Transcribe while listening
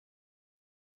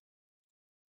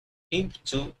If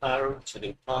 2r to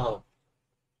the power of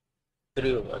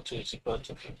 3 over 2 is equal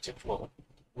to 54,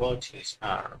 what is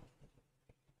r?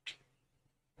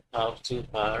 Have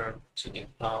 2r to the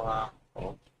power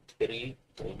of 3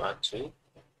 over 2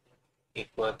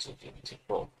 equal to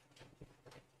 54.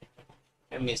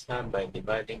 Let me start by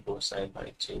dividing both sides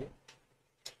by 2.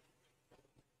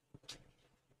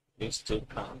 These 2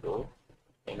 can go.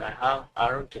 And I have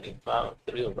r to the power of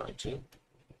 3 over 2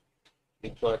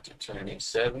 equal to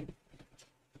 27.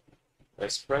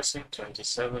 Expressing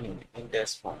 27 in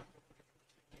index form,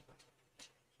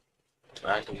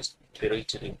 that is 3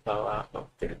 to the power of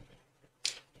 3.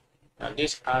 And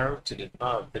this r to the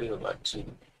power of 3 over 2,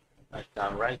 I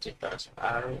can write it as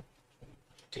r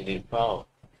to the power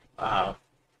of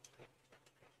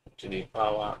to the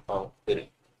power of 3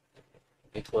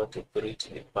 equal to 3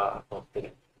 to the power of 3.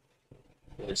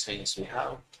 So since we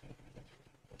have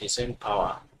the same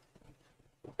power,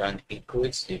 we can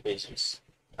equate the bases.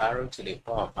 R to the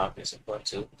power of half is equal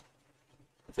to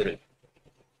 3.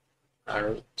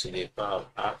 R to the power of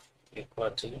half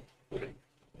equal to 3.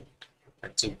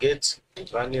 And to get the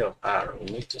value of r, we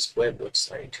need to square both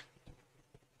sides.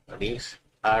 And if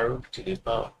r to the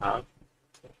power of half,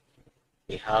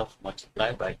 we have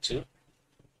multiplied by 2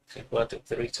 is equal to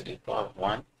 3 to the power of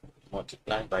 1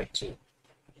 multiplied by 2.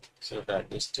 So that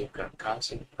these two can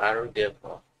cancel. R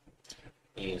therefore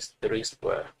is 3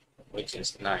 squared, which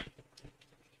is 9.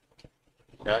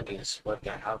 That is what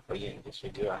I have for you in this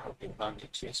video. I hope you found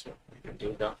it useful. If you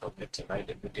do, don't forget to like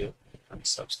the video and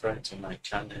subscribe to my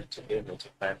channel to be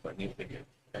notified for new videos.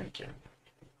 Thank you.